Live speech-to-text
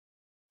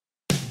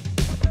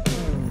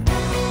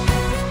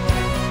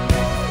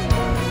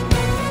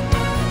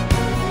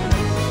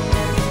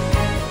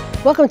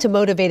Welcome to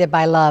Motivated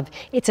by Love.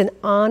 It's an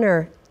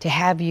honor to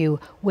have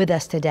you with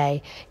us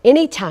today.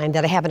 Anytime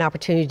that I have an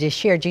opportunity to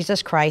share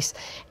Jesus Christ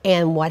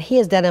and what He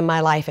has done in my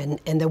life and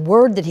the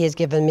word that He has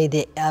given me,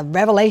 the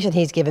revelation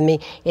He's given me,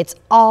 it's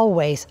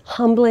always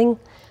humbling,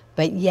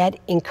 but yet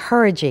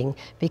encouraging,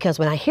 because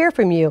when I hear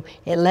from you,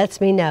 it lets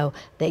me know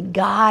that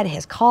God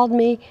has called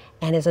me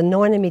and has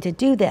anointed me to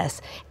do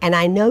this. And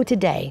I know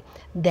today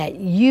that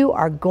you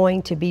are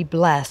going to be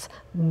blessed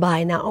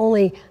by not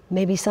only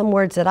maybe some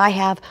words that I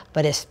have,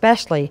 but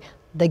especially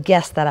the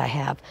guests that I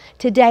have.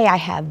 Today I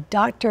have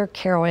Dr.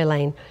 Carol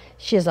Elaine.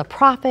 She is a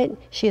prophet,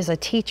 she is a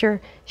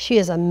teacher, she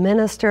is a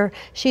minister,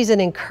 she's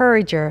an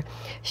encourager.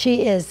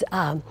 She is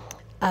a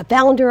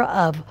founder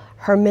of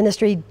her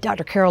ministry,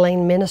 Dr. Carol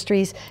Elaine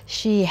Ministries.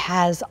 She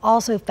has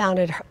also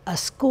founded a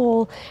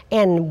school,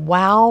 and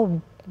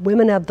wow,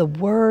 Women of the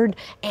Word,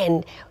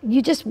 and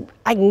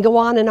I can go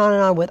on and on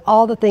and on with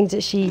all the things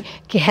that she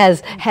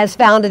has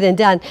founded and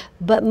done.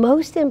 But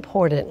most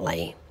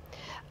importantly,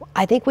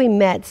 I think we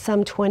met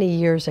some 20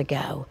 years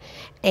ago,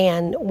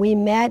 and we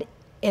met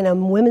in a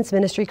women's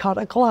ministry called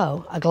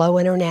Aglow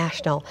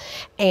International,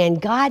 and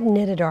God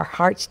knitted our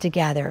hearts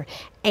together.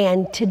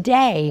 And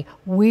today,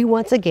 we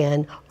once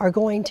again are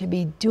going to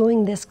be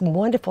doing this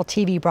wonderful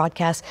TV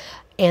broadcast,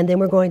 and then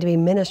we're going to be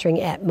ministering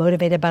at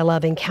Motivated by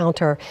Love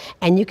Encounter.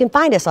 And you can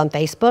find us on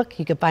Facebook,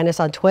 you can find us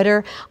on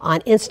Twitter,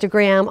 on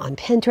Instagram, on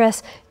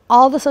Pinterest,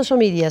 all the social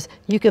medias.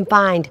 You can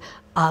find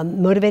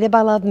Motivated by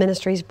Love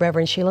Ministries,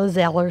 Rev Sheila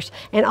Zellers,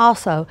 and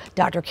also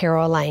Dr.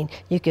 Carol Elaine.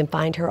 You can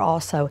find her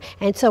also.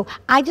 And so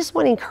I just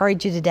want to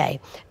encourage you today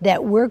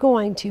that we're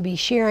going to be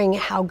sharing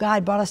how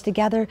God brought us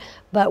together,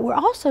 but we're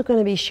also going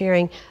to be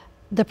sharing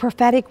the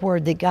prophetic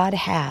word that God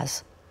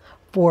has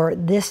for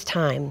this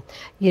time.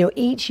 You know,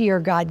 each year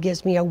God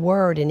gives me a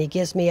word and He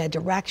gives me a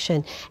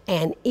direction,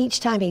 and each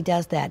time He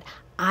does that,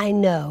 I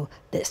know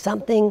that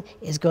something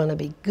is going to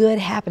be good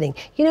happening.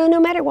 You know, no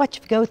matter what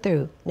you go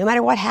through, no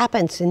matter what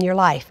happens in your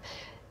life,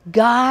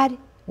 God,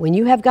 when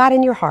you have God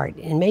in your heart,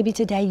 and maybe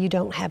today you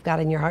don't have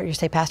God in your heart, you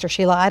say, Pastor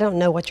Sheila, I don't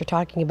know what you're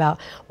talking about.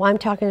 Well, I'm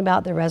talking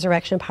about the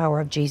resurrection power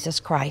of Jesus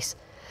Christ.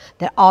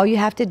 That all you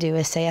have to do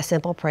is say a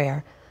simple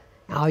prayer.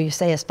 All you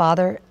say is,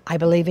 Father, I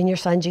believe in your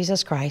Son,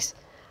 Jesus Christ.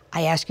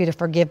 I ask you to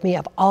forgive me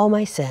of all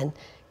my sin.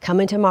 Come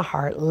into my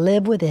heart,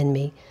 live within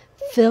me.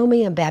 Fill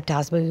me and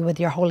baptize me with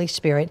your Holy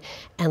Spirit,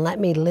 and let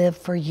me live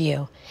for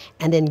you.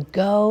 And then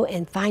go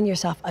and find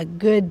yourself a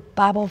good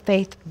Bible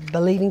faith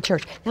believing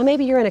church. Now,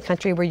 maybe you're in a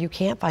country where you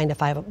can't find a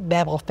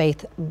Bible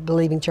faith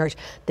believing church.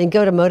 Then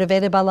go to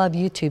Motivated by Love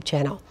YouTube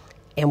channel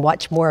and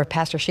watch more of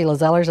Pastor Sheila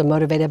Zellers and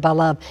Motivated by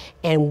Love,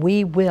 and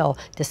we will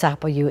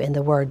disciple you in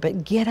the Word.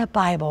 But get a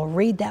Bible,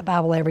 read that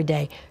Bible every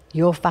day.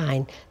 You'll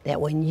find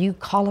that when you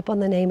call upon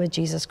the name of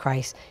Jesus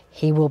Christ,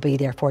 He will be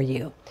there for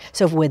you.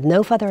 So with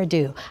no further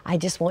ado, I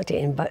just want to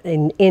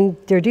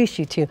introduce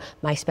you to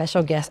my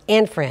special guest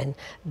and friend,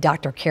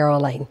 Dr. Carol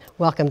Elaine.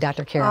 Welcome,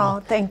 Dr. Carol. Oh,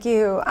 thank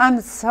you. I'm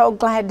so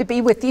glad to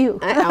be with you.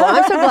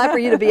 I'm so glad for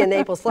you to be in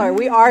Naples,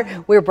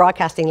 Florida. We're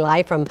broadcasting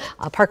live from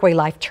Parkway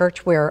Life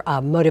Church, where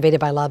Motivated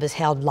by Love is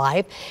held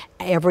live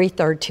every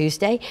third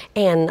Tuesday.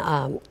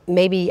 And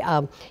maybe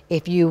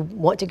if you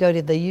want to go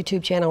to the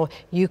YouTube channel,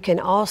 you can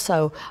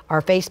also,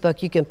 our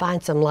Facebook, you can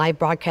find some live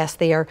broadcasts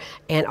there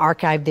and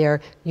archived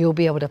there. You'll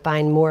be able to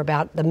find more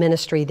about the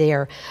ministry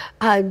there.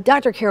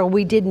 Dr. Carol,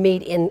 we did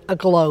meet in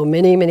Aglow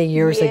many, many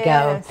years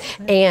ago.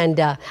 And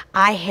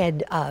I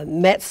had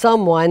met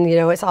someone, you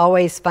know, it's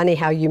always funny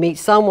how you meet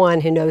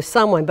someone who knows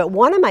someone. But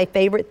one of my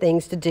favorite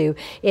things to do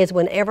is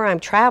whenever I'm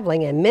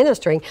traveling and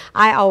ministering,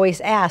 I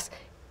always ask,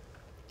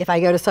 if I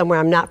go to somewhere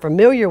I'm not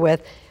familiar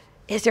with,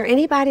 is there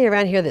anybody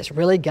around here that's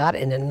really got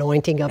an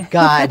anointing of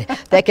God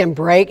that can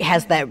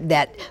has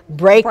that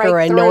breaker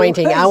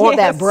anointing? I want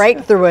that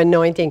breakthrough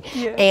anointing.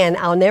 Yes. And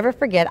I'll never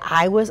forget,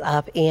 I was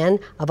up in,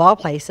 of all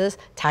places,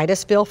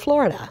 Titusville,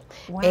 Florida.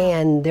 Wow.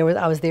 And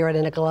I was there at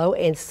an Aglow,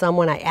 and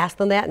I asked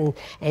them that,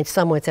 and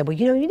someone said, well,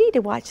 you know, you need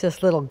to watch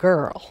this little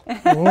girl.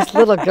 This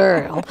little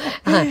girl.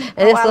 I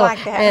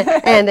like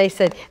that. And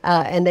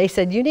they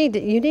said, you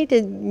need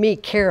to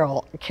meet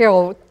Carol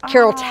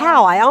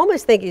Tao. I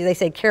almost think they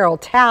said Carol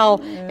Tao.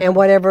 And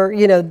whatever,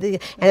 you know,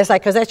 and it's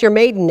like, because that's your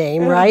maiden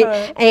name,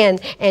 right?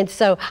 And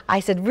so I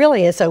said,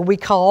 really? And so we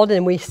called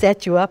and we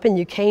set you up, and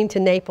you came to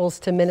Naples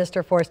to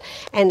minister for us.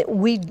 And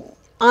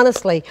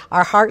honestly,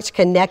 our hearts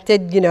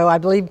connected. You know, I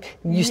believe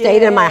you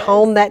stayed in my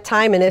home that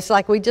time, and it's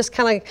like we just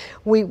kind of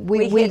we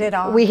hit it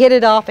off. We hit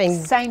it off,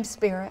 and same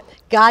spirit.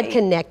 God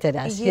connected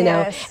us, you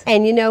know.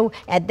 And you know,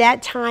 at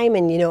that time,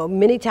 and you know,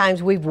 many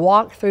times we've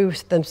walked through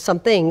some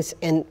things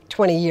in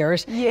 20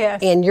 years,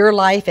 in your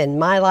life and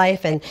my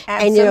life, and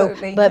you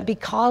know, but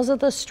because of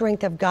the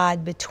strength of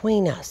God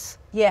between us,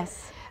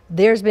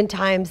 there's been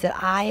times that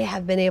I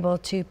have been able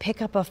to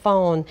pick up a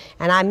phone,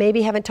 and I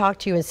maybe haven't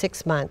talked to you in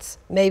 6 months,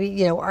 maybe,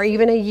 you know, or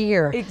even a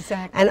year.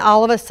 Exactly. And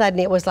all of a sudden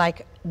it was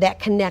like that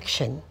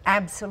connection.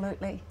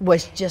 Absolutely.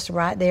 Was just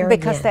right there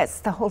because again.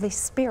 That's the Holy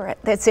Spirit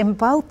that's in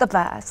both of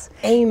us.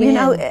 Amen. You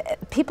know,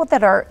 people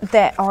that are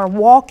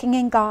walking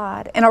in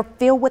God and are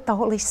filled with the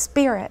Holy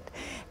Spirit,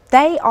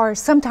 they are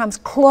sometimes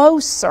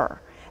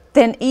closer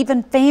than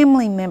even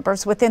family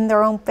members within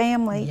their own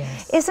family.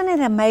 Yes. Isn't it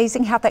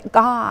amazing how that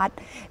God,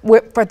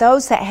 for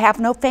those that have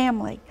no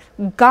family,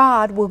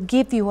 God will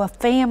give you a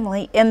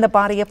family in the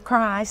body of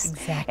Christ.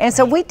 Exactly. And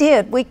so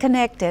we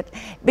connected,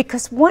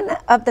 because one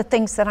of the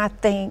things that I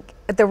think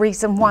the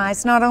reason why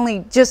is not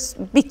only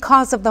just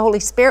because of the Holy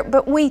Spirit,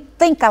 but we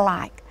think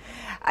alike.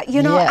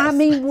 You know, Yes. I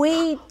mean,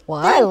 we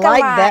Well, think I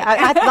like alike.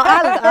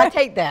 that. I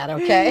take that,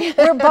 okay?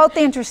 We're both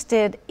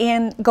interested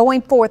in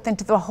going forth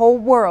into the whole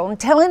world and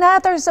telling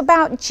others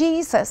about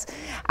Jesus.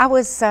 I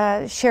was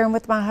sharing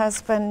with my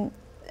husband,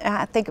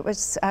 I think it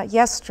was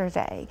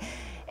yesterday,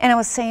 and I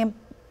was saying,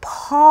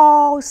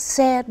 Paul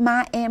said,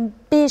 my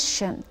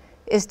ambition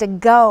is to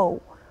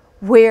go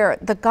where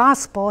the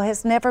gospel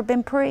has never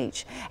been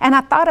preached. And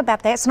I thought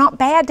about that. It's not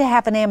bad to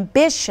have an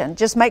ambition.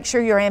 Just make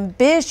sure your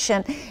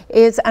ambition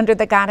is under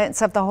the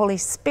guidance of the Holy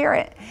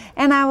Spirit.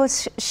 And I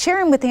was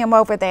sharing with him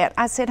over that.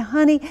 I said,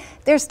 honey,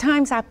 there's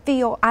times I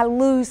feel I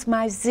lose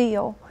my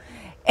zeal.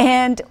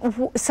 And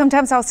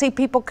sometimes I'll see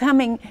people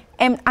coming,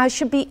 and I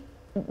should be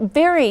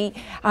very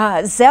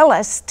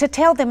zealous to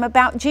tell them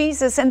about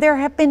Jesus. And there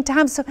have been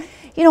times,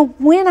 you know,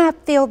 when I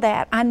feel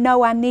that, I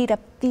know I need a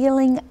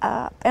filling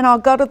up. And I'll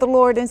go to the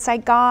Lord and say,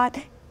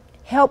 God,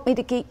 help me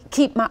to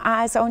keep my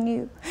eyes on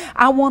you.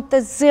 I want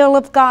the zeal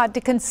of God to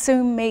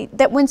consume me,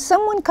 that when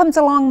someone comes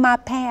along my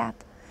path,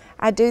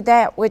 I do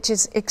that, which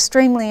is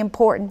extremely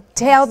important.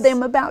 Tell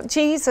them about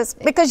Jesus,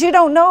 because you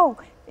don't know.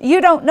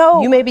 You don't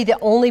know. You may be the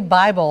only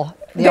Bible,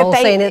 the old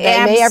saying, that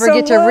they may ever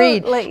get to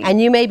read,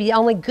 and you may be the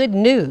only good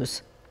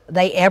news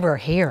they ever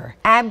hear.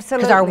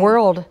 Absolutely. Because our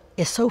world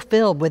is so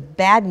filled with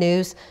bad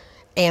news,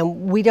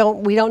 and we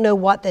don't know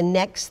what the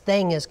next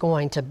thing is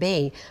going to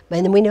be.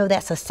 And we know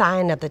that's a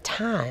sign of the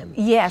time.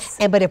 Yes.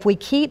 But if we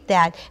keep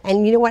that,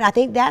 and you know what, I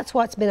think that's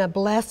what's been a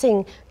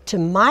blessing to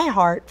my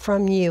heart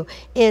from you,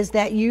 is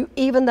that you,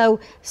 even though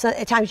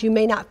at times you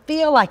may not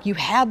feel like you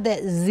have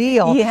that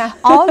zeal,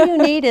 all you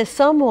need is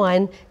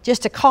someone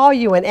just to call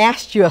you and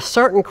ask you a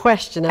certain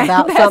question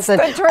about something.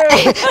 That's the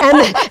truth.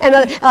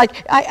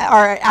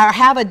 or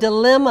have a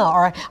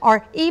dilemma,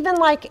 or even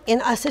like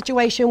in a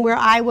situation where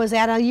I was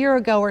at a year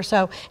ago or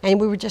so, and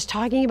we were just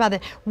talking about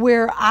it,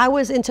 where I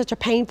was in such a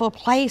painful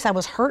place. I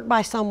was hurt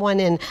by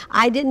someone and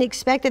I didn't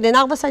expect it, and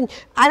all of a sudden,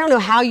 I don't know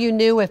how you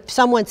knew if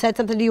someone said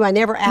something to you. I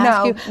never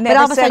asked you. But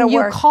all of a sudden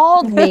you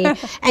called me,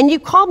 and you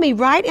called me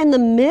right in the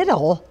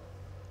middle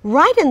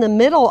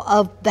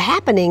of the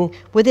happening,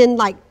 within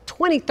like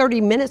 20,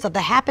 30 minutes of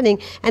the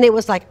happening. And it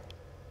was like,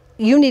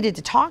 you needed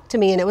to talk to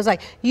me. And it was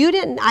like, you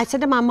didn't, I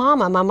said to my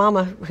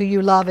mama who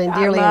you love and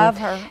dearly. I love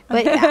her.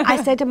 But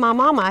I said to my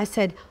mama, I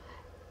said,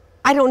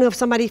 I don't know if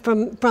somebody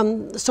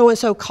from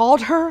so-and-so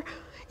called her,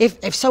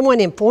 if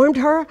someone informed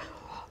her,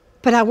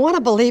 but I want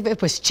to believe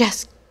it was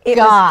just God.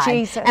 Was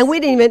Jesus. And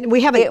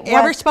we haven't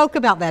ever spoke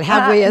about that,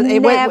 have we?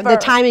 The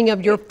timing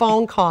of your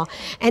phone call.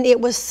 And it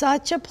was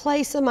such a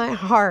place in my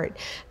heart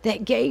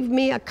that gave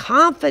me a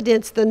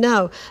confidence to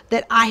know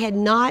that I had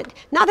not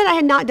that I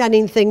had not done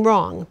anything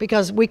wrong,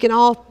 because we can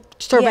all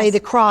survey the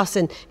cross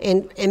and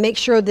make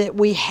sure that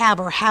we have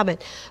or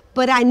haven't.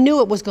 But I knew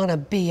it was going to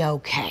be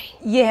okay.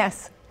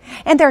 Yes.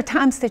 And there are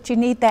times that you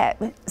need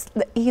that.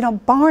 You know,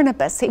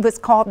 Barnabas, he was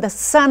called the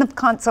son of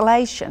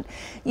consolation.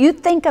 You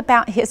think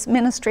about his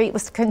ministry, it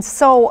was to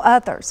console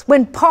others.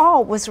 When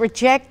Paul was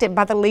rejected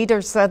by the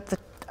leaders of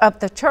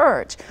the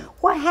church,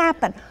 what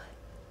happened?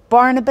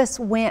 Barnabas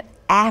went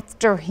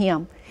after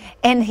him.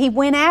 And he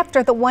went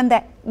after the one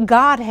that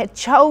God had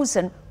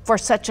chosen for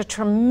such a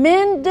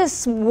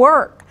tremendous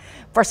work,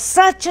 for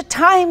such a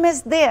time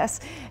as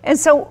this. And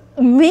so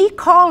me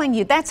calling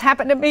you, that's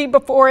happened to me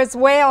before as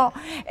well.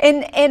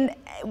 And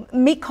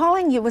me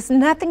calling you was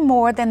nothing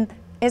more than,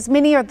 as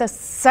many are the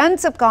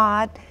sons of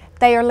God,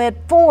 they are led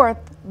forth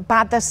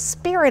by the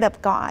Spirit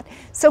of God.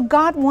 So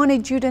God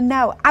wanted you to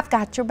know, I've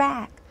got your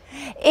back.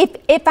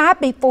 If I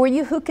be for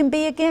you, who can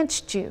be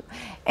against you?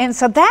 And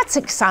so that's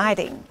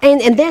exciting.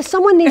 And then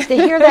someone needs to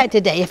hear that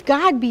today. If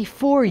God be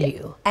for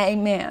you,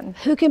 amen,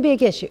 who can be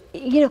against you?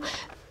 You know,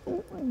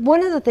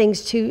 one of the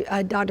things too,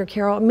 Dr.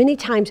 Carol, many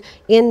times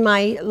in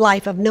my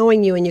life of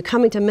knowing you and you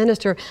coming to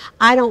minister,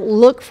 I don't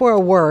look for a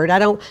word. I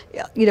don't,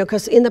 you know,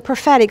 because in the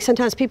prophetic,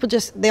 sometimes people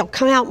they'll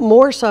come out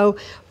more so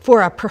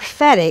for a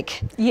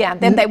prophetic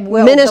then they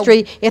will.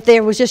 Ministry. If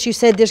there was just, you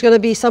said there's going to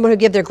be someone who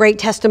give their great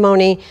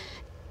testimony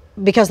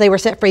because they were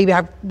set free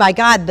by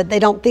God, but they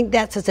don't think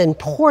that's as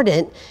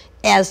important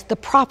as the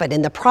prophet.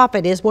 And the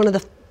prophet is one of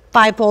the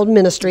fivefold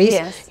ministries.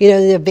 Yes. You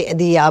know,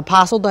 the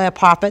apostle, the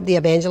prophet, the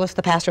evangelist,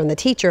 the pastor, and the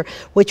teacher,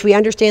 which we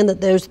understand that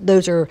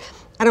those are,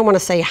 I don't want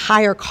to say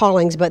higher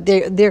callings, but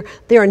there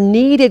are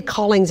needed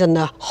callings in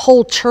the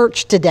whole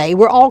church today.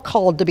 We're all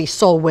called to be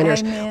soul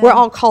winners. Amen. We're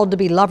all called to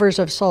be lovers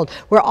of souls.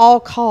 We're all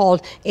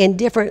called in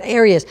different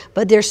areas,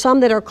 but there's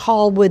some that are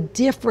called with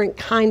different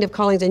kind of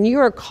callings. And you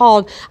are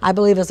called, I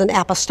believe, as an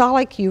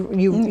apostolic.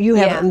 You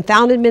have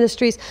founded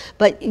ministries,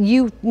 but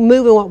you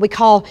move in what we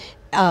call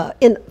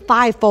in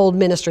fivefold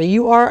ministry.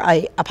 You are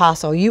an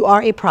apostle, you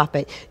are a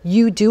prophet,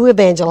 you do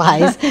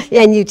evangelize,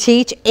 and you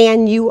teach,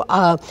 and you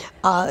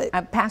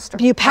pastor.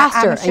 You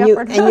pastor, I'm a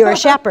and you're a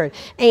shepherd.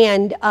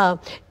 And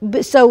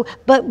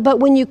but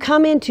when you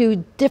come into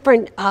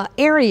different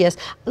areas,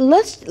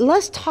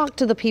 let's talk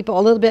to the people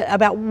a little bit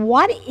about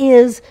what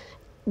is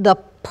the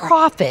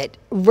prophet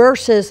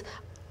versus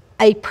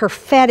a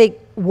prophetic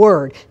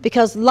word,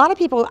 because a lot of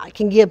people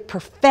can give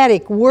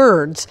prophetic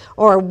words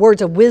or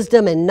words of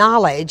wisdom and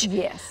knowledge.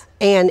 Yes.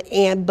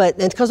 But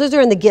because those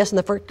are in the gifts in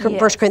the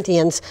First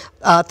Corinthians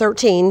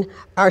 13,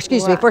 or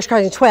excuse me, 1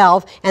 Corinthians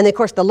 12, and then of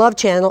course the love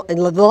channel and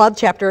the love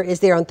chapter is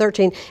there on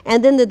 13,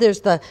 and then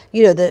there's the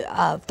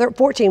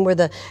 14 where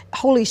the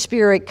Holy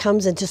Spirit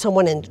comes into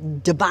someone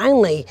and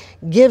divinely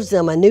gives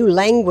them a new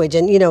language,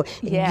 and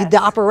the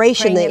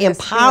operation, the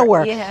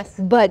empower. Yes.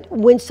 But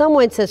when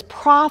someone says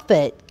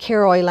prophet,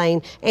 Carol,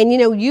 Elaine, and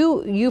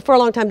you for a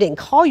long time didn't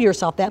call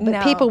yourself that,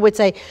 but people would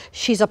say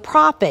she's a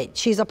prophet.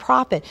 She's a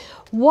prophet.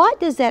 What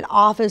does that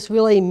office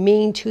really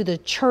mean to the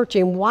church,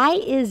 and why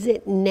is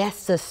it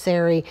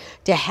necessary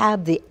to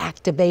have the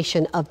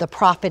activation of the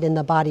prophet in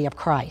the body of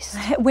Christ?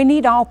 We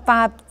need all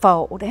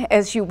fivefold,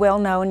 as you well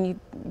know, and you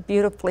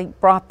beautifully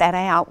brought that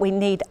out. We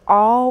need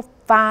all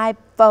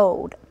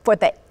fivefold for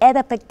the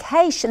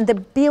edification, the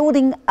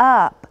building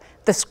up,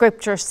 the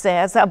scripture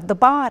says, of the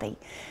body.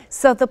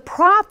 So the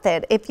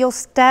prophet, if you'll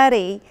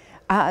study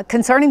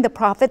concerning the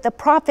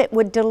prophet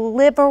would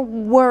deliver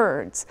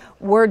words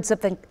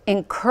of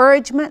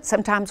encouragement,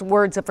 sometimes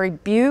words of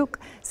rebuke,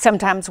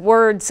 sometimes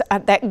words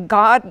that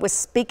God was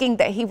speaking,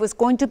 that he was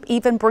going to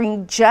even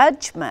bring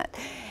judgment.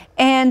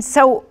 And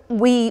so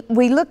we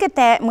look at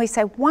that and we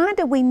say, why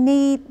do we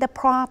need the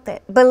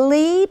prophet?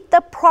 Believe the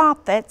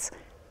prophets,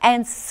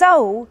 and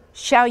so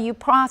shall you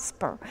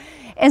prosper.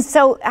 And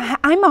so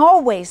I'm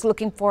always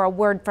looking for a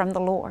word from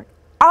the Lord.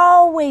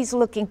 Always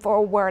looking for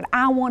a word.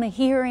 I want to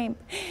hear him.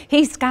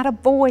 He's got a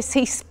voice.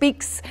 He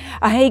speaks.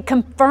 He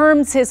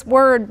confirms his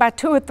word by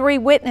 2 or 3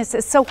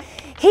 witnesses. So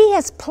he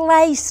has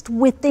placed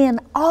within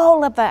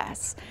all of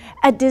us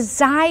a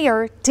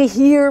desire to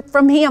hear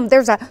from him.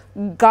 There's a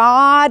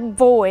God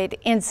void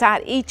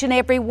inside each and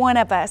every one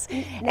of us.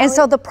 And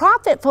so the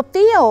prophet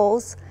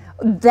fulfills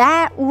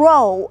that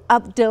role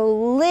of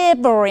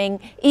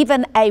delivering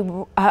even a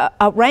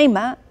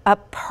rhema, a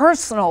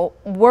personal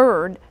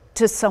word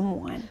to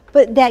someone.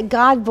 But that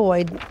God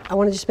void, I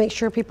want to just make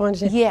sure people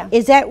understand. Yeah.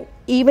 Is that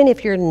even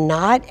if you're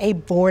not a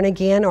born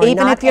again or even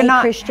not if you're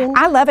a Christian?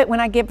 I love it when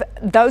I give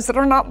those that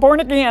are not born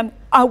again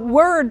a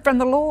word from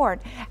the Lord.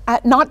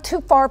 Not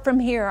too far from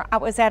here, I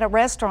was at a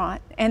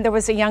restaurant and there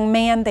was a young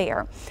man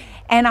there.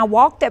 And I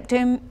walked up to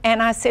him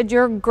and I said,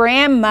 your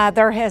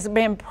grandmother has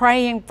been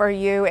praying for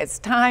you. It's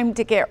time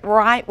to get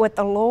right with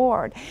the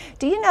Lord.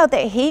 Do you know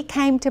that he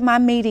came to my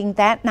meeting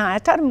that night? I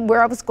told him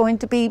where I was going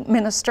to be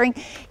ministering.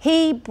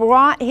 He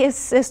brought his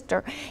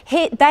sister.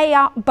 They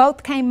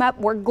both came up,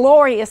 were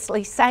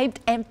gloriously saved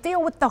and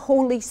filled with the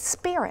Holy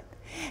Spirit.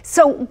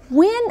 So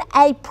when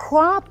a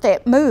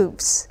prophet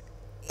moves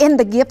in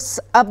the gifts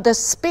of the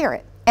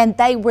Spirit, and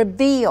they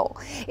reveal,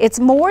 it's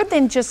more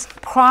than just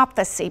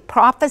prophecy.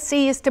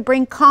 Prophecy is to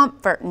bring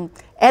comfort and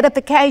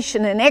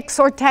edification and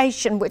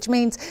exhortation, which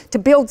means to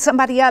build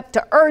somebody up,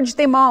 to urge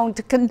them on,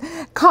 to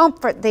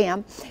comfort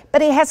them.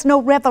 But it has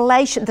no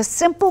revelation. The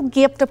simple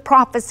gift of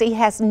prophecy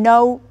has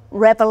no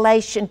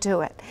revelation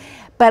to it.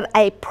 But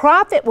a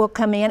prophet will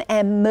come in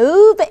and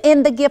move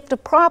in the gift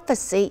of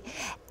prophecy,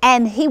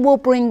 and he will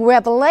bring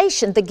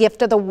revelation, the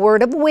gift of the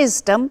word of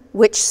wisdom,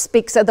 which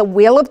speaks of the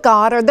will of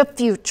God or the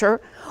future,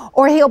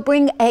 or he'll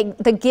bring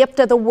the gift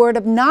of the word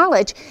of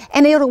knowledge,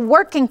 and it'll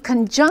work in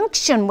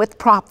conjunction with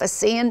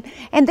prophecy.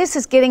 And this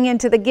is getting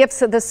into the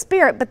gifts of the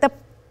Spirit, but the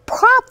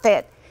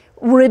prophet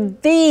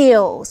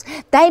reveals.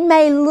 They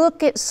may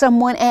look at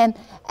someone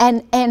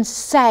and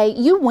say,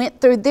 you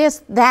went through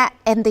this, that,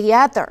 and the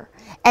other,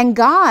 and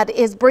God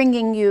is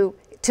bringing you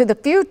to the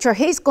future.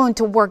 He's going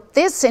to work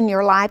this in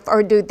your life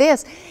or do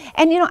this.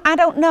 And I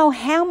don't know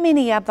how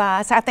many of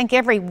us, I think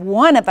every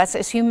one of us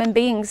as human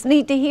beings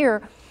need to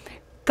hear,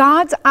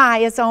 God's eye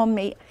is on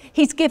me.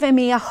 He's given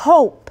me a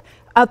hope,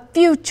 a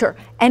future,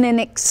 and an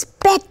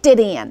expected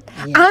end.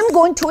 Yes. I'm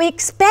going to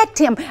expect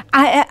him.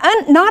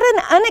 Not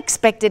an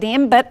unexpected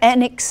end, but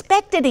an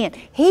expected end.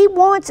 He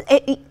wants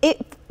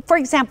it. For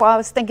example, I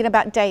was thinking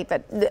about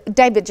David.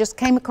 David just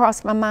came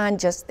across my mind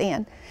just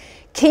then.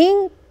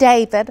 King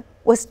David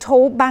was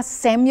told by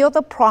Samuel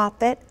the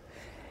prophet,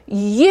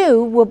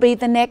 you will be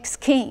the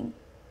next king.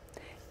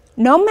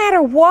 No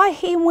matter what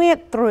he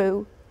went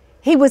through,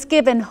 he was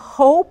given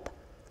hope,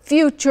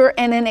 future,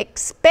 and an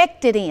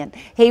expected end.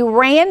 He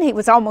ran, he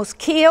was almost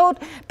killed,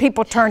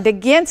 people turned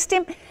against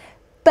him,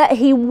 but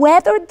he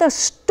weathered the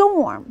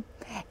storm.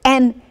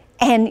 And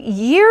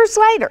years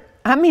later,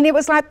 it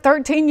was like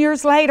 13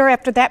 years later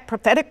after that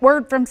prophetic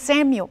word from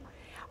Samuel,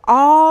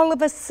 all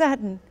of a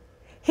sudden,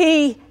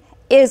 he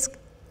is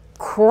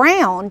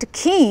crowned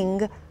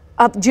king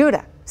of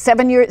Judah.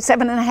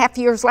 7.5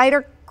 years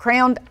later,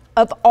 crowned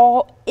of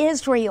all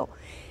Israel.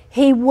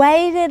 He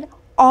waited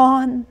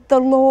on the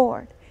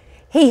Lord.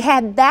 He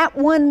had that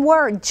one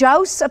word.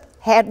 Joseph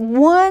had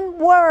one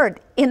word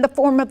in the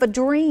form of a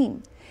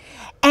dream.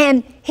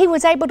 And he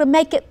was able to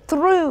make it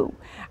through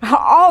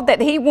all that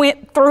he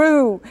went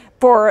through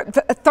for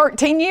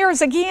 13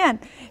 years again.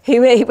 He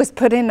was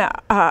put in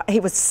he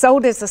was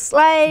sold as a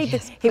slave.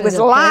 Yes, he was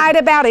lied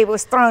about. He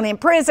was thrown in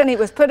prison. He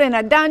was put in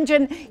a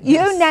dungeon.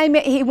 Yes. You name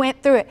it, he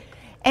went through it.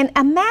 And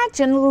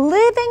imagine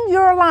living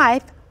your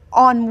life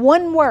on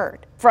one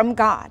word from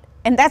God.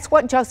 And that's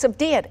what Joseph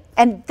did.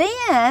 And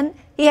then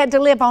he had to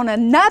live on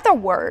another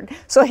word.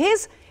 So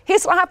his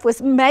life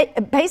was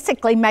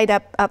basically made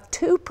up of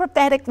two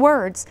prophetic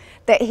words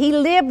that he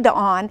lived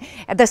on.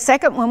 The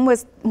second one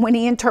was when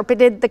he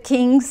interpreted the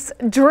king's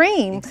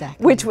dream,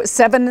 exactly, which was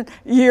 7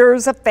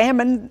 years of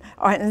famine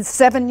and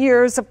 7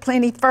 years of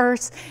plenty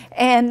first.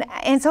 And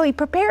so he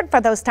prepared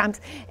for those times.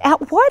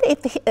 What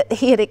if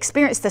he had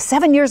experienced the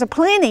 7 years of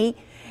plenty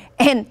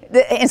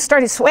and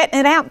started sweating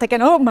it out,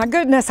 thinking, oh my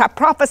goodness, I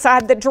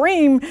prophesied the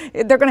dream.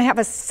 They're going to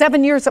have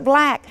 7 years of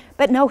lack.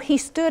 But no, he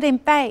stood in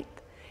faith.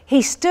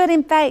 He stood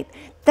in faith.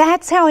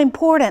 That's how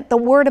important the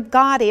Word of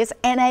God is.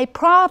 And a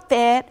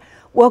prophet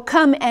will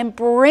come and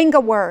bring a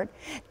word.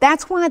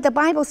 That's why the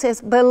Bible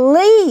says,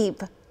 believe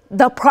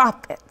the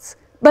prophets.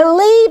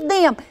 Believe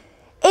them.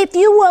 If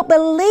you will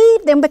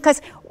believe them, because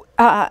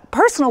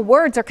personal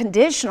words are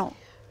conditional.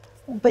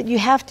 But you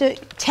have to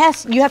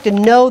test, you have to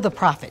know the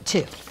prophet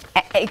too.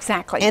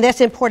 Exactly. And that's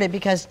important,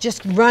 because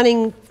just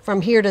running from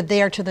here to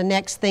there to the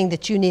next thing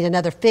that you need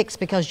another fix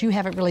because you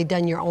haven't really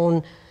done your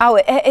own,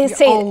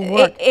 own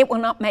work. It will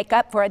not make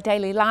up for a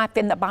daily life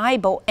in the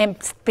Bible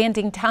and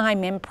spending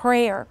time in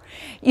prayer.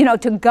 You know,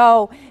 to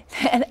go,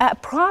 a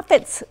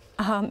prophet's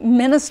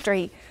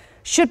ministry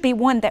should be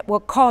one that will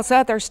cause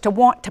others to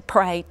want to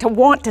pray, to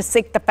want to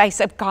seek the face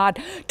of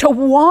God, to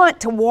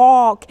want to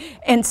walk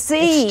and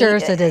see. It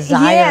stirs a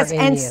desire yes, in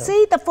and you.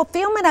 see the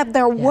fulfillment of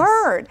their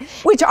word,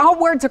 which all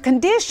words are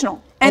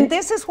conditional. And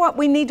this is what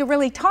we need to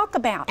really talk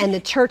about. And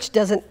the church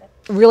doesn't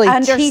really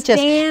teach us.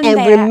 And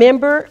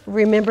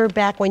remember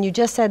back when you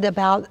just said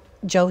about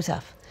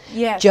Joseph.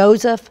 Yes.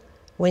 Joseph,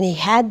 when he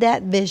had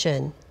that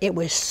vision, it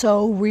was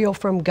so real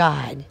from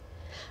God.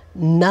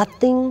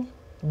 Nothing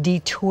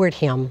detoured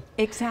him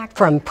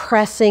from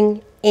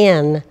pressing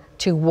in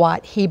to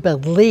what he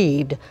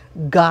believed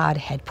God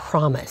had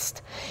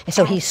promised. And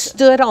so he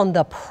stood on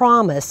the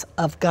promise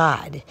of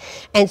God.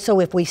 And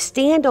so if we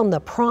stand on the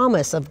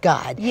promise of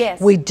God,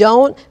 we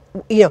don't,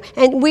 you know,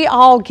 and we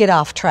all get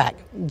off track.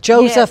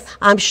 Joseph,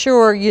 I'm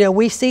sure, you know,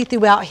 we see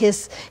throughout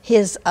his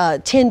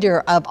tenure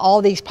of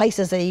all these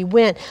places that he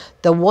went,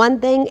 the one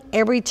thing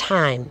every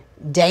time,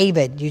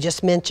 David, you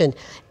just mentioned,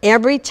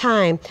 every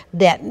time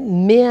that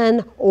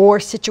men or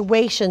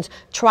situations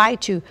try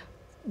to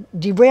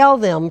derail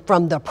them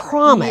from the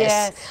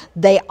promise,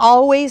 they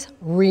always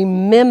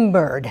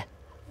remembered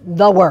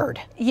the word.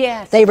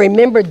 Yes. They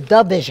remembered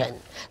the vision.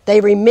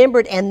 They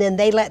remembered, and then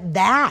they let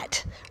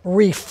that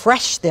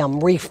refresh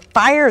them,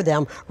 refire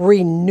them,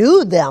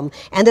 renew them,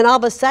 and then all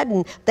of a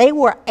sudden they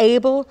were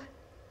able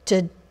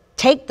to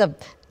take the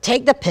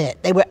pit.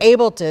 They were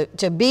able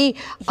to be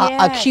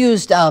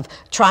accused of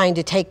trying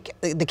to take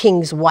the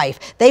king's wife.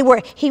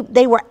 He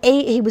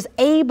was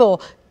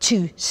able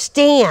to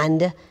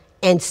stand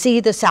and see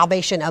the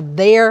salvation of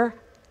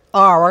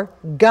our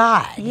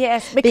God.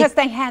 Yes, because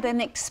they had an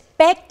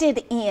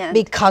expected end.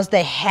 Because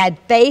they had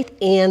faith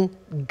in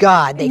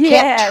God. They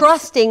kept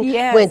trusting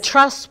when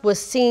trust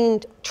was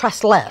seemed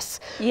trustless.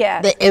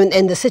 Yes.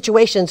 And the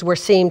situations were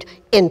seemed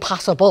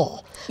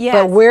impossible. Yes.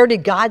 But where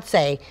did God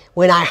say,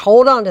 when I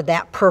hold on to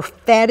that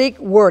prophetic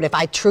word, if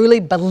I truly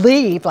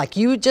believe, like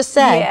you just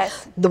said,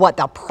 what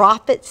the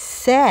prophet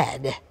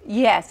said.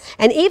 Yes.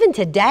 And even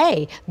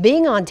today,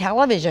 being on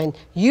television,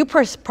 you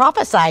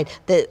prophesied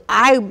that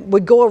I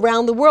would go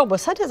around the world. Well,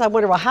 sometimes I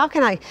wonder, well, how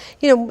can I,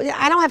 you know,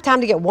 I don't have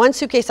time to get one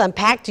suitcase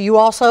unpacked. Do you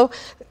also,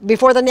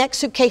 before the next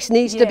suitcase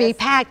needs to be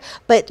packed?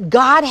 But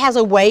God has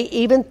a way,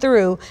 even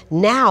through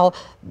now,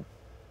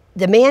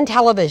 on-demand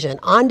television,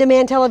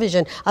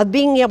 of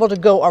being able to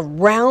go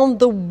around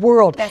the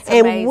world. That's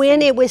amazing. And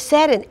when it was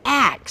said in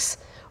Acts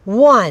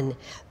 1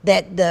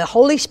 that the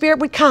Holy Spirit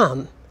would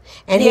come,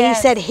 and he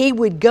said he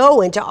would go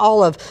into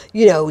all of,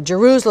 you know,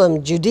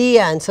 Jerusalem,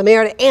 Judea, and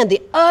Samaria, and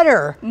the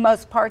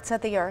most parts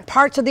of the earth.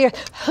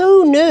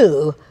 Who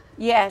knew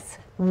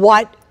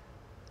what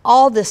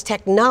all this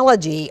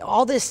technology,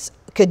 all this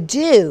could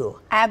do?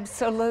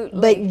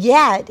 Absolutely. But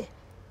yet,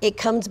 it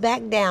comes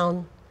back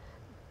down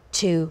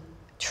to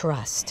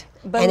trust.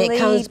 And it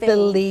comes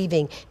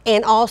believing.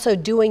 And also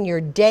doing your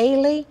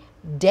daily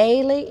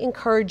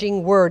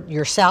encouraging word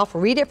yourself.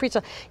 Read it for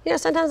yourself. You know,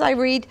 sometimes I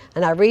read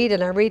and I read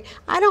and I read.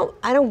 I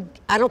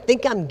don't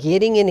think I'm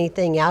getting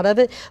anything out of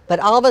it. But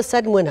all of a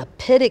sudden, when a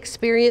pit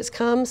experience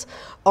comes,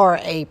 or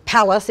a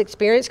palace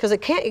experience, because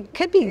it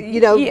could be, you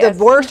know, the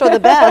worst or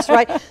the best,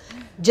 right?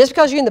 just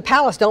because you're in the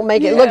palace don't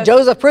make it, look,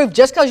 Joseph proved,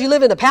 just because you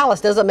live in the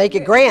palace doesn't make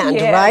it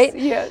grand, right?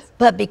 Yes.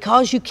 But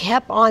because you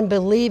kept on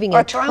believing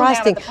and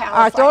trusting,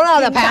 or thrown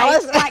out of the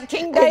palace, like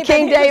King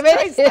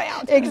David.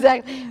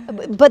 Exactly.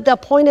 But the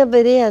point of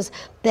it is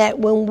that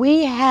when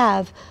we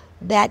have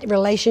that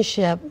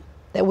relationship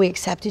that we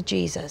accepted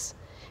Jesus,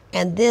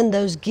 and then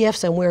those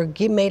gifts, and we're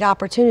made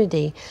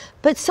opportunity.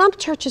 But some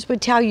churches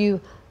would tell you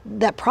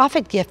that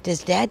prophet gift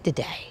is dead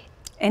today.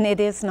 And it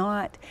is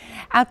not.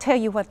 I'll tell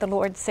you what the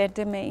Lord said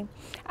to me.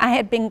 I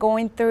had been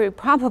going through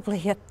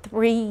probably a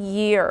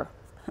 3-year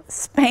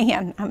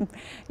span.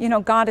 You know,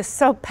 God is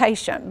so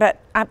patient,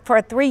 but for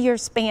a 3-year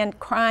span,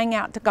 crying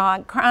out to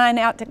God,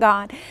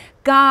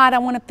 God, I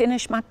want to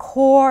finish my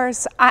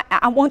course.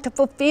 I want to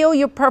fulfill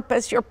your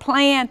purpose, your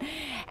plan.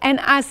 And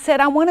I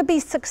said, I want to be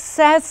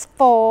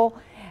successful,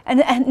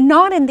 and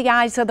not in the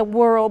eyes of the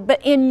world,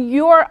 but in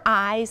your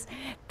eyes,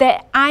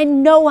 that I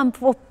know I'm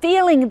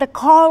fulfilling the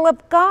call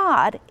of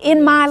God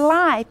in my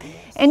life.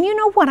 And you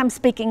know what I'm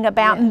speaking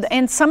about.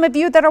 And some of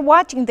you that are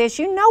watching this,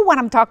 you know what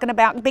I'm talking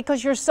about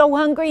because you're so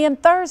hungry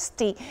and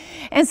thirsty.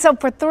 And so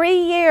for 3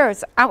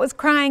 years, I was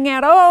crying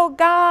out, oh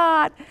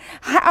God,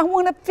 I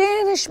want to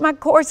finish my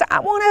course. I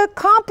want to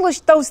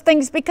accomplish those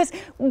things because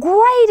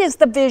great is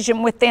the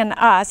vision within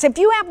us. If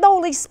you have the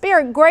Holy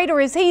Spirit, greater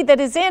is He that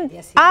is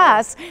in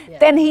us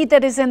than he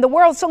that is in the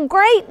world. So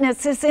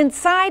greatness is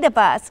inside of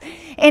us.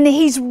 And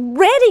He's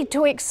ready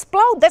to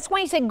explode. That's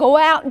why He said, go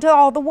out into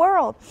all the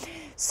world.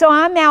 So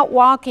I'm out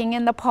walking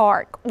in the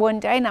park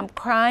one day and I'm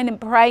crying and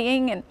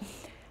praying, and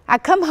I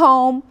come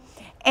home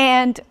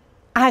and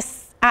I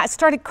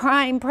started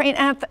crying, praying,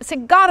 and I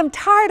said, God, I'm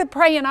tired of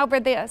praying over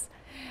this.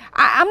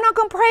 I'm not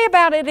going to pray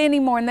about it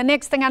anymore. And the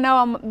next thing I know,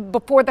 I'm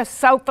before the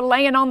sofa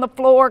laying on the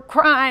floor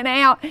crying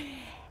out,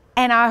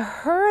 and I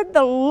heard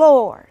the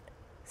Lord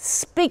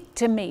speak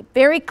to me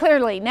very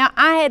clearly. Now,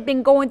 I had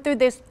been going through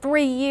this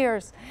 3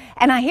 years,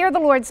 and I hear the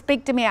Lord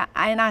speak to me,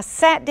 and I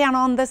sat down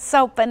on the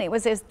sofa, and it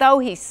was as though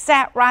He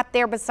sat right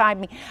there beside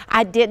me.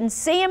 I didn't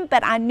see Him,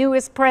 but I knew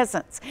His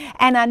presence,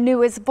 and I knew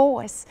His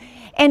voice.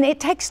 And it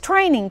takes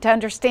training to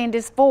understand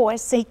His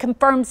voice. He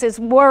confirms His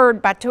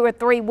word by 2 or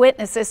 3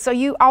 witnesses. So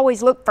you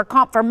always look for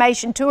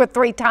confirmation 2 or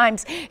 3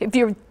 times. If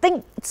you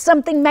think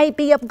something may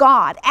be of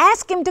God,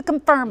 ask Him to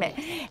confirm it.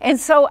 And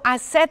so I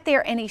sat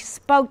there and He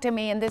spoke to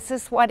me, and this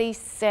is what He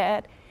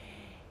said.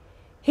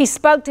 He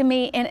spoke to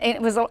me, and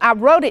it was, I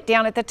wrote it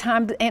down at the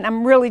time, and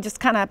I'm really just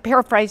kind of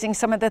paraphrasing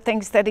some of the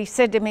things that He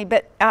said to me,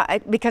 but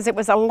because it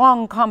was a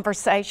long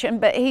conversation.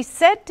 But He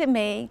said to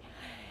me,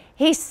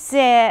 He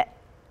said,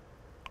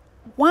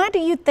 why do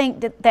you think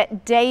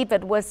that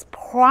David was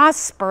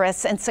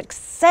prosperous and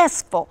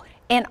successful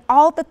in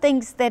all the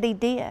things that he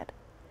did?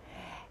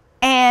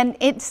 And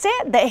it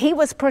said that he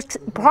was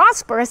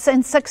prosperous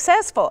and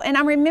successful. And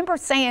I remember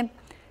saying,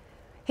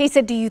 He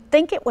said, do you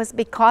think it was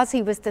because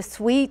he was the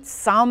sweet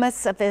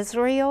psalmist of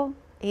Israel?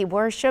 He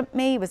worshiped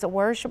me, he was a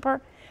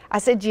worshiper. I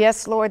said,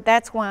 yes, Lord,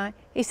 that's why.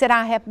 He said,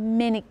 I have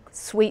many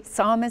sweet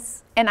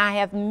psalmists and I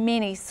have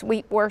many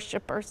sweet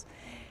worshipers.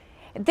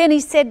 Then He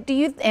said,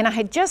 and I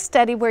had just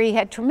studied where he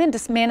had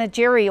tremendous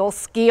managerial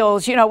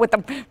skills, you know, with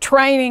the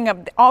training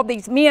of all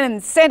these men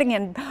sitting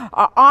in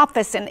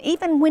office, and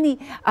even when he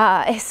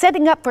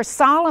setting up for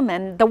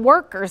Solomon, the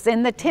workers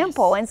in the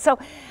temple. And so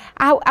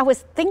I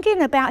was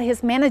thinking about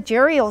his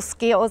managerial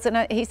skills,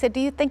 and He said, do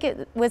you think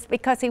it was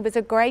because he was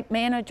a great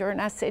manager?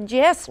 And I said,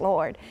 yes,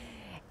 Lord.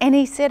 And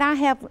He said, I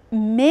have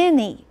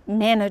many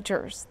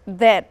managers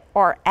that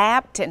are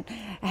apt and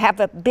have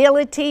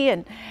ability.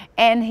 And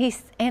then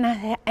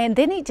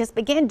He just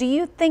began, do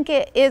you think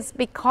it is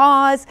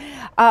because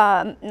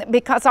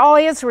all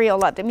Israel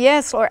loved him?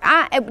 Yes, Lord.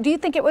 Do you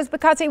think it was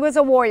because he was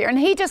a warrior? And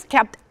He just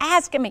kept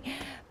asking me.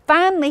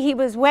 Finally, He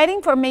was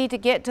waiting for me to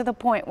get to the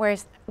point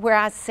where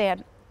I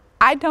said,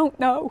 I don't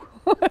know.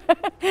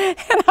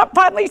 And I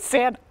finally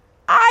said,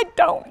 I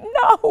don't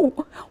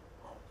know.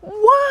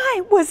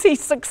 Why was he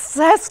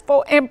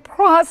successful and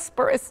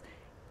prosperous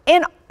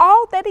in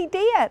all that he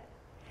did?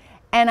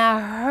 And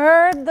I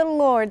heard the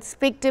Lord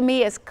speak to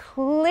me as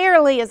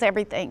clearly as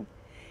everything.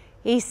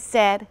 He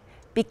said,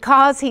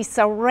 because he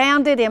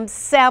surrounded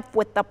himself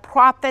with the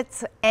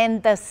prophets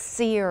and the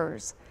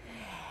seers,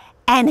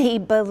 and he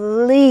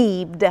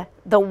believed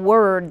the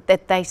word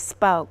that they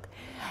spoke.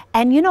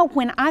 And you know,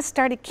 when I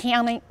started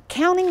counting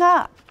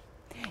up,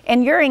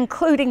 and you're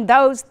including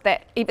those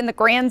that, even the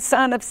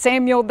grandson of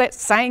Samuel that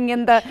sang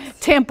in the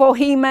temple,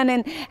 Heman,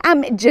 and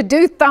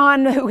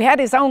Jeduthun, who had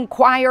his own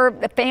choir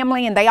of the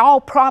family, and they all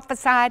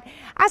prophesied.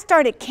 I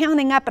started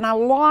counting up, and I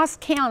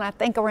lost count, I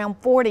think around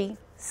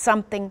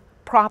 40-something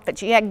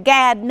prophets. You had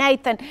Gad,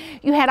 Nathan,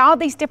 you had all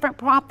these different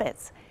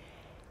prophets.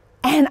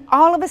 And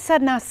all of a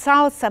sudden I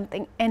saw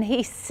something, and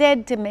He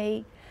said to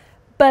me,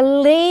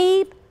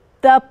 believe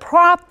the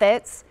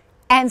prophets,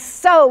 and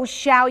so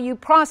shall you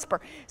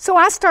prosper. So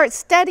I started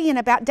studying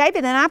about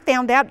David, and I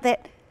found out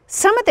that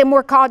some of them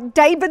were called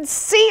David's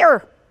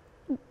seer,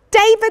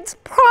 David's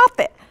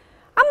prophet.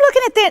 I'm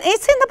looking at that,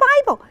 it's in the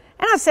Bible.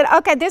 And I said,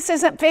 okay, this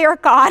isn't fair,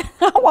 God.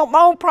 I want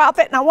my own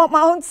prophet and I want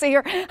my own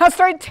seer. I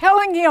started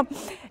telling him.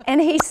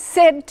 And he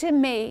said to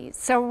me,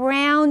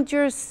 surround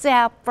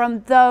yourself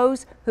from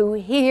those who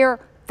hear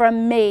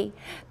from me,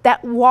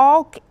 that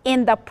walk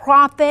in the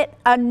prophet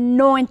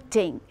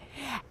anointing.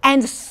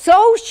 And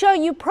so shall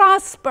you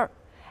prosper.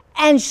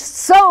 And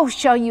so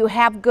shall you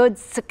have good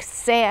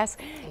success.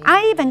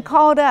 I even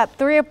called up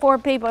 3 or 4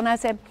 people and I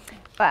said,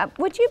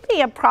 would you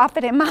be a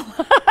prophet in my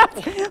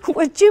life?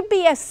 Would you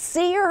be a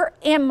seer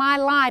in my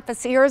life? A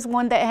seer is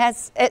one that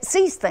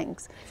sees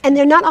things. And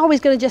they're not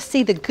always going to just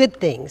see the good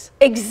things.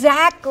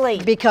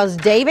 Exactly. Because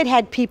David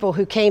had people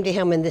who came to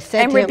him and they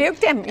said and to him,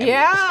 rebuked him.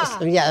 Yeah.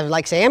 Yeah,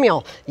 like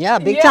Samuel. Yeah,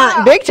 big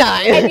time, big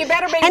time. And you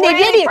better be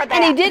ready for that.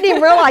 And he didn't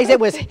even realize it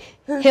was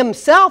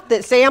himself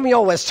that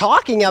Samuel was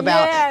talking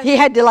about. Yes. He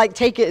had to like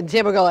take it and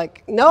Samuel go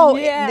like, no,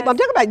 Yes. I'm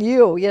talking about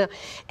you. You know.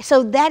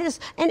 So that is,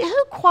 and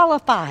who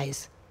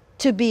qualifies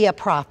to be a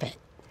prophet?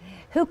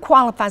 Who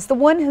qualifies? The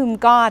one whom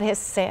God has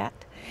set.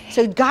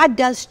 So God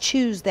does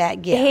choose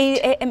that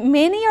gift.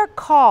 Many are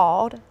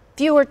called,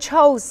 few are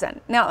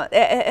chosen. Now,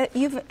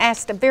 you've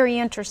asked a very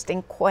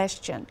interesting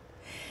question.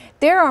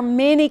 There are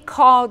many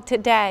called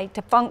today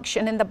to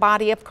function in the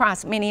body of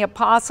Christ. Many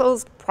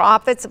apostles,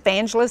 prophets,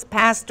 evangelists,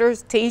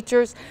 pastors,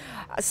 teachers,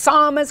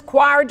 psalmists,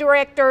 choir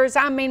directors.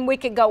 I mean, we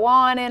could go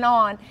on and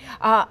on.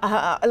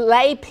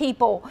 Lay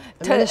people,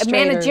 to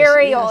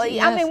managerial. Yes,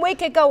 yes. I mean, we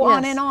could go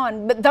on and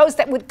on. But those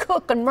that would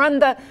cook and run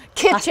the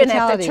kitchen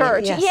at the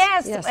church.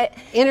 Yes.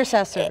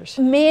 Intercessors.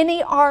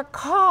 Many are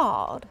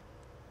called,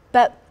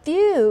 but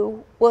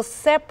few will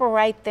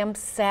separate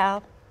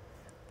themselves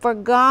for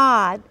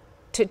God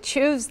to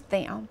choose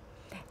them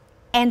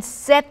and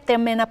set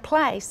them in a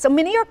place. So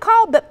many are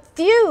called, but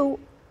few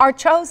are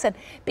chosen,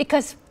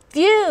 because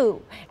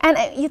few, and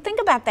you think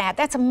about that,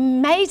 that's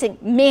amazing.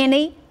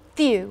 Many,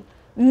 few.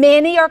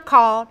 Many are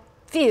called,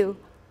 few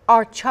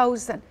are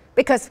chosen,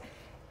 because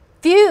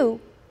few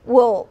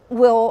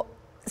will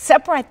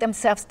separate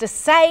themselves to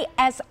say,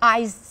 as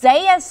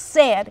Isaiah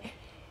said,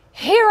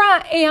 here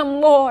I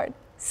am, Lord,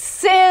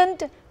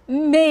 send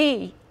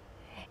me.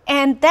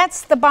 And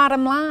that's the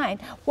bottom line.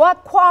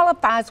 What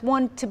qualifies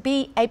one to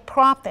be a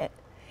prophet?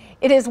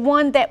 It is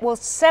one that will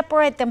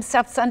separate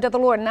themselves unto the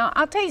Lord. Now,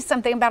 I'll tell you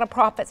something about a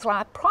prophet's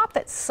life.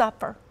 Prophets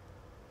suffer.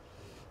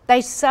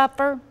 They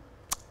suffer.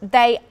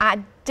 They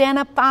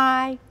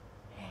identify.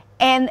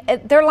 And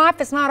their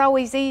life is not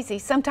always easy.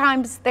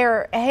 Sometimes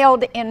they're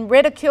held in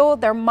ridicule.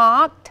 They're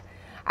mocked.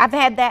 I've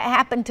had that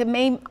happen to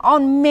me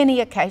on many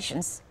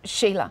occasions,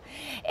 Sheila.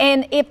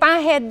 And if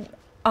I had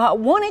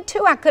wanted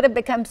to, I could have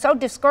become so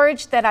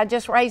discouraged that I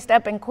just raised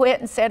up and quit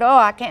and said, oh,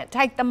 I can't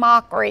take the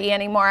mockery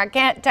anymore. I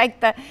can't take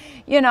the,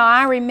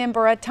 I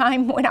remember a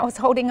time when I was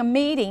holding a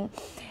meeting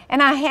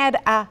and I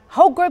had a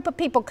whole group of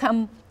people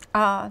come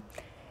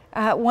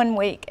one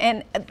week,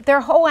 and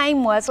their whole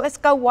aim was, let's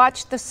go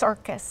watch the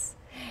circus,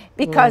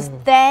 because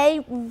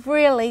they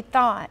really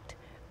thought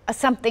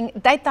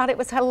they thought it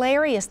was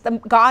hilarious.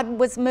 God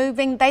was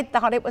moving. They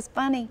thought it was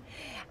funny.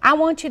 I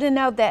want you to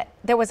know that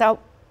there was a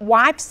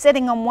wife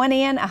sitting on one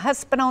end, a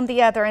husband on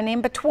the other, and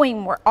in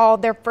between were all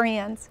their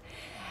friends.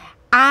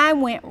 I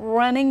went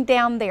running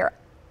down there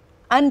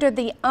under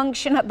the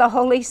unction of the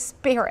Holy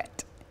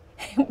Spirit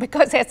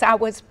because as I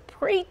was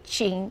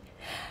preaching,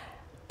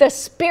 the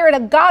Spirit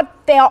of God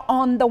fell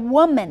on the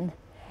woman.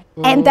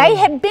 And they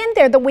had been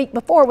there the week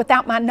before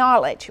without my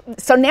knowledge.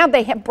 So now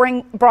they have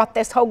brought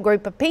this whole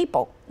group of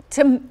people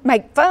to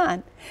make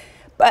fun.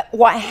 But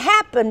what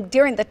happened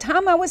during the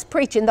time I was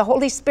preaching, the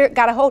Holy Spirit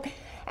got a hold.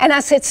 And I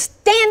said,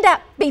 stand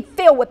up, be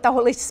filled with the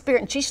Holy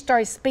Spirit. And she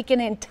started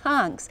speaking in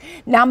tongues.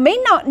 Now,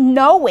 me not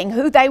knowing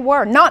who they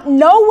were, not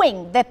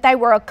knowing that they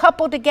were a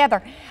couple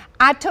together,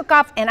 I took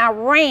off and I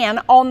ran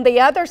on the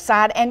other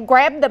side and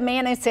grabbed the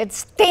man and said,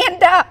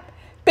 stand up,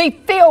 be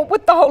filled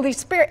with the Holy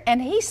Spirit.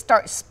 And he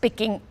starts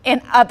speaking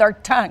in other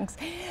tongues.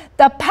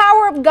 The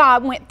power of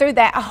God went through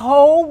that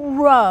whole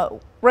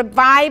row.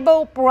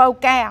 Revival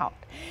broke out.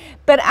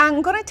 But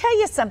I'm going to tell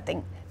you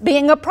something.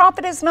 Being a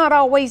prophet is not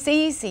always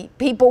easy.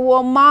 People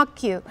will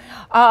mock you.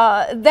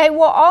 They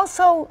will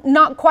also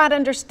not quite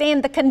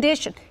understand the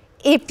condition.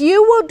 If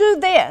you will do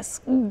this,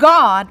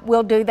 God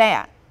will do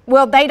that.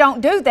 Well, they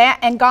don't do that,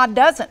 and God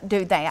doesn't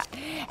do that.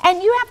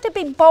 And you have to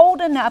be bold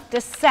enough to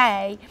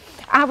say,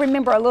 I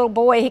remember a little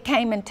boy, he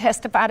came and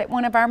testified at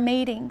one of our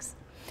meetings.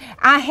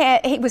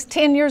 He was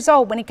 10 years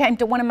old when he came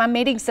to one of my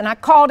meetings, and I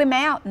called him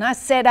out and I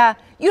said,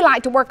 you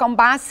like to work on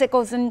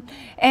bicycles,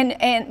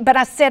 but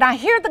I said, I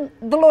hear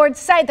the Lord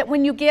say that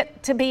when you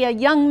get to be a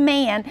young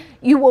man,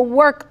 you will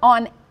work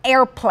on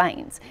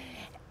airplanes.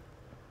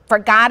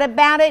 Forgot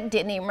about it,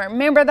 didn't even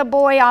remember the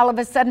boy. All of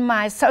a sudden,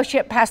 my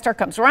associate pastor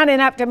comes running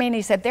up to me and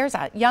he said, there's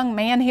a young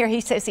man here. He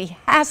says he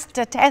has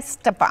to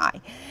testify.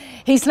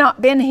 He's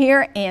not been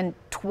here in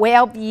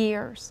 12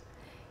 years.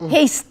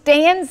 He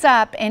stands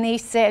up and he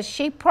says,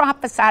 she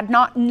prophesied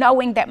not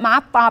knowing that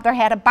my father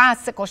had a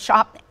bicycle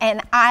shop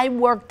and I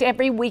worked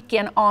every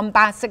weekend on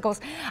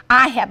bicycles.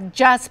 I have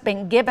just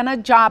been given a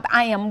job.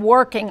 I am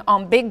working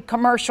on big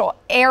commercial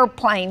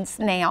airplanes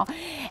now.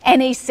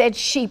 And he said,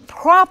 she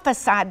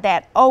prophesied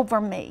that over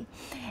me.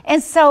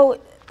 And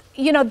so,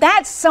 you know,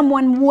 that's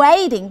someone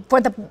waiting for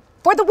the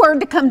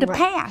word to come to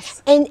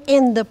pass.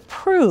 And the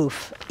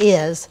proof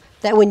is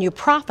that when you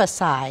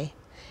prophesy,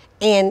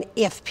 and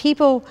if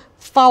people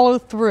follow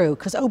through,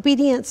 because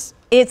obedience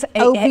is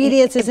better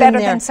in there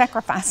than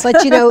sacrifice.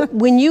 But you know,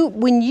 when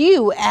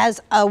you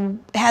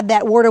had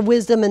that word of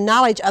wisdom and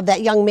knowledge of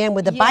that young man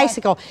with the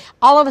bicycle,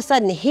 all of a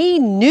sudden he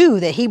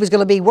knew that he was going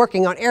to be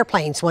working on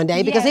airplanes one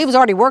day because he was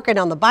already working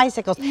on the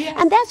bicycles.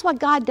 And that's what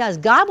God does.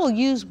 God will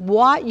use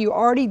what you're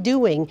already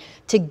doing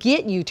to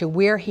get you to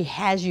where he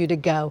has you to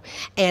go.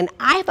 And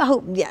I have a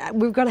hope,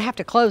 we're going to have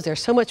to close.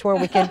 There's so much more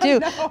we can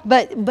do.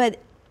 But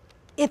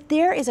if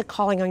there is a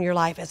calling on your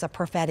life as a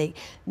prophetic,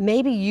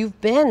 maybe you've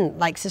been,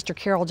 like Sister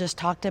Carol just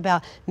talked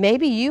about,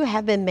 maybe you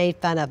have been made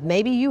fun of,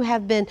 maybe you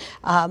have been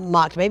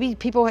mocked, maybe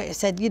people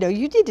said, you know,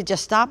 you need to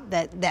just stop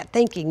that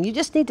thinking. You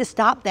just need to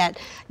stop that,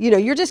 you know,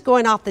 you're just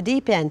going off the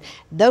deep end.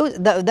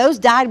 Those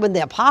died when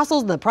the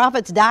apostles and the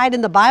prophets died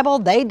in the Bible,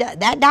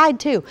 that died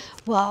too.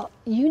 Well,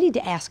 you need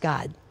to ask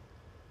God,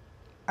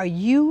 are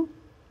you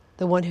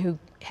the one who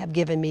have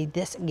given me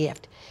this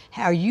gift?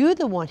 Are you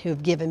the one who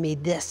have given me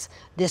this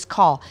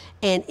call?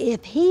 And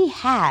if he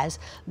has,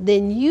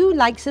 then you,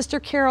 like Sister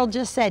Carol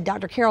just said,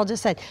 Dr. Carol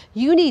just said,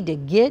 you need to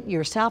get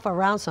yourself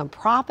around some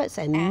prophets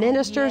and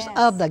ministers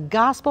of the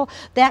gospel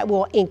that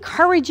will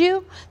encourage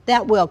you,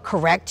 that will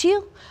correct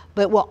you,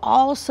 but will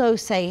also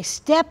say,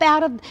 step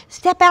out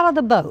of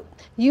the boat.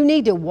 You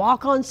need to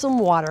walk on some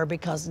water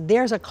because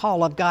there's a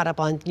call of God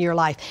upon your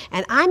life.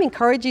 And I'm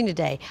encouraging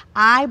today,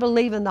 I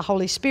believe in the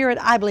Holy Spirit.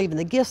 I believe in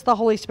the gifts of the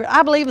Holy Spirit.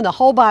 I believe in the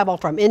whole Bible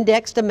from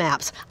index to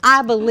maps.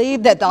 I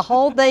believe that the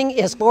whole thing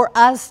is for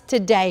us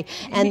today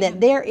and that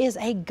there is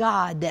a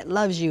God that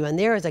loves you and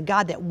there is a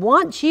God that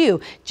wants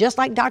you, just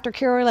like Dr.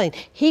 Carol Elaine.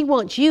 He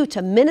wants you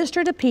to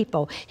minister to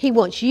people. He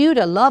wants you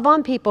to love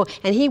on people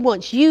and he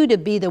wants you to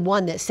be the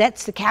one that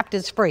sets the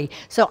captives free.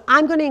 So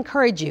I'm going to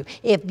encourage you,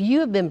 if you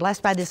have been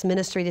blessed by this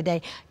ministry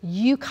today,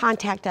 you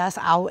contact us.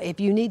 If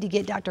you need to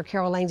get Dr.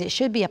 Carol Elaine's, it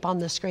should be up on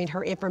the screen,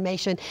 her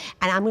information.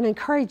 And I'm going to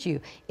encourage you,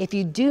 if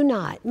you do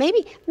not,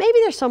 maybe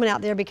there's someone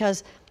out there,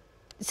 because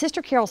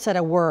Sister Carol said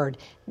a word.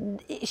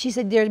 She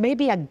said there may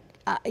be a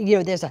you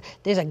know,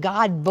 there's a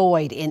God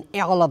void in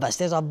all of us.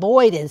 There's a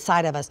void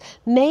inside of us.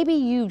 Maybe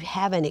you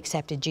haven't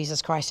accepted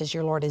Jesus Christ as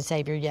your Lord and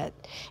Savior yet.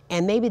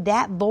 And maybe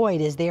that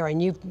void is there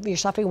and you're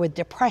suffering with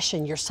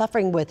depression. You're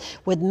suffering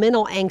with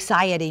mental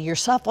anxiety. You're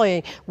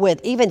suffering with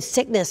even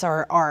sickness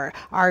or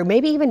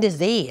maybe even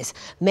disease.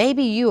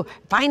 Maybe you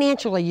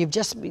financially, you've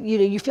just, you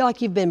know, you feel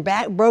like you've been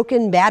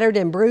broken, battered,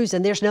 and bruised,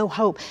 and there's no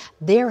hope.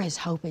 There is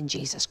hope in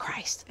Jesus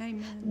Christ.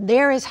 Amen.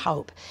 There is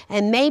hope.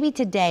 And maybe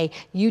today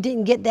you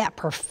didn't get that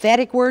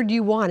prophetic word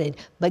you wanted,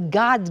 but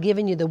God's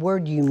given you the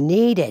word you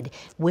needed,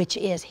 which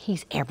is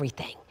He's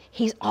everything.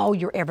 He's all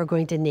you're ever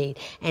going to need.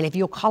 And if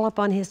you'll call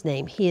upon His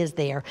name, He is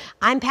there.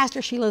 I'm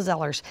Pastor Sheila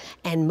Zellers,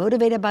 and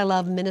Motivated by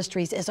Love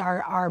Ministries is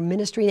our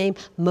ministry name.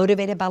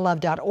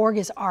 MotivatedByLove.org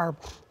is our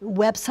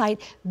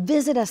website.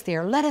 Visit us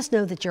there. Let us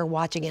know that you're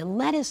watching, and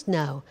let us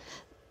know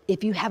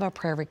if you have a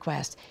prayer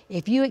request.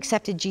 If you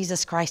accepted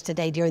Jesus Christ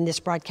today during this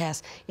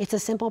broadcast, it's a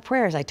simple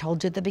prayer, as I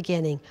told you at the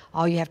beginning.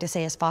 All you have to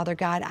say is, Father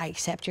God, I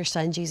accept your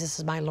Son, Jesus,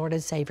 as my Lord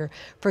and Savior.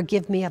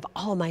 Forgive me of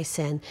all my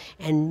sin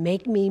and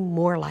make me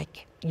more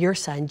like your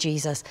Son,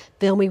 Jesus.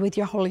 Fill me with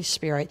your Holy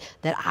Spirit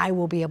that I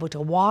will be able to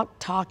walk,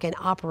 talk, and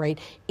operate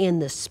in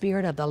the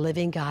Spirit of the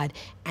living God.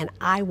 And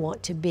I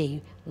want to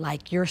be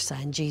like your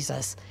Son,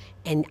 Jesus.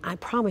 And I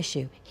promise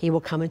you, He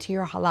will come into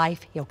your life.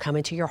 He'll come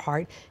into your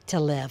heart to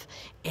live.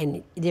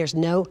 And there's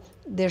no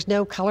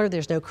color,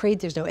 there's no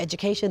creed, there's no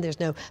education, there's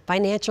no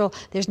financial,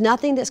 there's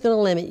nothing that's going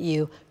to limit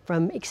you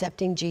from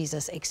accepting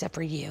Jesus except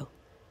for you.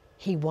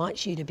 He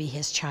wants you to be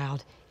His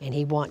child, and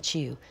He wants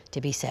you to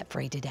be set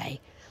free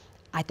today.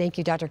 I thank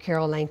you, Dr.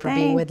 Carol Elaine, for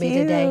being with me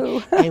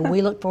today. And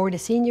we look forward to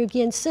seeing you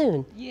again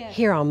soon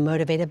here on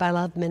Motivated by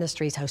Love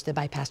Ministries, hosted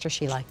by Pastor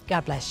Sheila.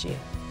 God bless you.